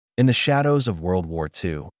In the shadows of World War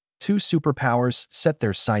II, two superpowers set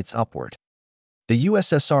their sights upward. The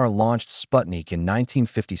USSR launched Sputnik in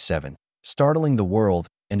 1957, startling the world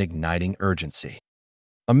and igniting urgency.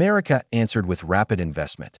 America answered with rapid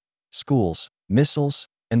investment, schools, missiles,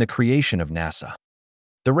 and the creation of NASA.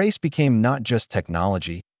 The race became not just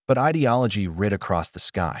technology, but ideology writ across the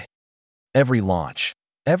sky. Every launch,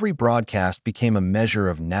 every broadcast became a measure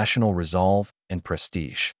of national resolve and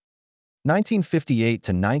prestige. 1958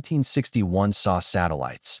 to 1961 saw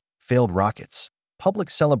satellites, failed rockets,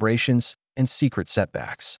 public celebrations, and secret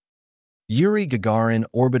setbacks. Yuri Gagarin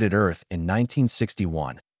orbited Earth in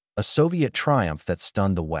 1961, a Soviet triumph that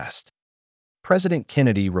stunned the West. President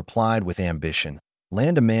Kennedy replied with ambition,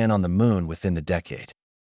 land a man on the moon within the decade.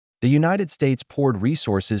 The United States poured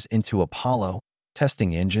resources into Apollo,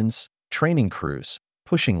 testing engines, training crews,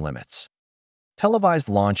 pushing limits. Televised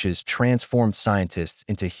launches transformed scientists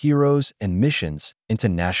into heroes and missions into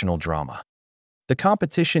national drama. The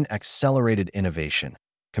competition accelerated innovation,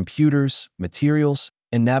 computers, materials,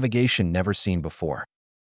 and navigation never seen before.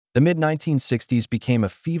 The mid-1960s became a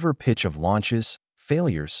fever pitch of launches,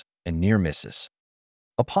 failures, and near misses.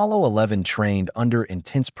 Apollo 11 trained under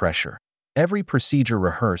intense pressure, every procedure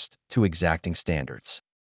rehearsed to exacting standards.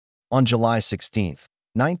 On July 16,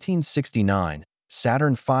 1969,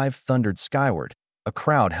 Saturn V thundered skyward, a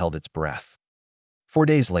crowd held its breath. 4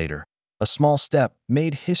 days later, a small step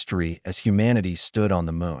made history as humanity stood on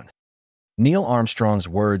the moon. Neil Armstrong's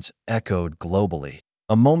words echoed globally,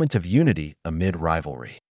 a moment of unity amid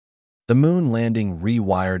rivalry. The moon landing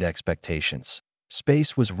rewired expectations.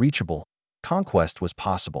 Space was reachable, conquest was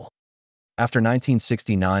possible. After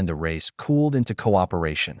 1969, the race cooled into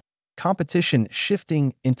cooperation, competition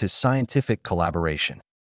shifting into scientific collaboration.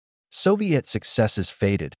 Soviet successes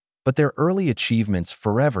faded, but their early achievements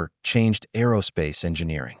forever changed aerospace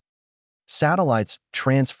engineering. Satellites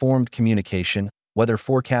transformed communication, weather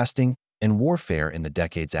forecasting, and warfare in the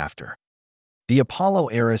decades after. The Apollo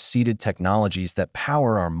era seeded technologies that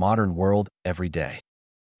power our modern world every day.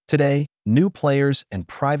 Today, new players and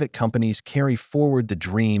private companies carry forward the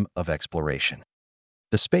dream of exploration.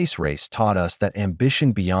 The space race taught us that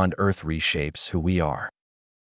ambition beyond Earth reshapes who we are.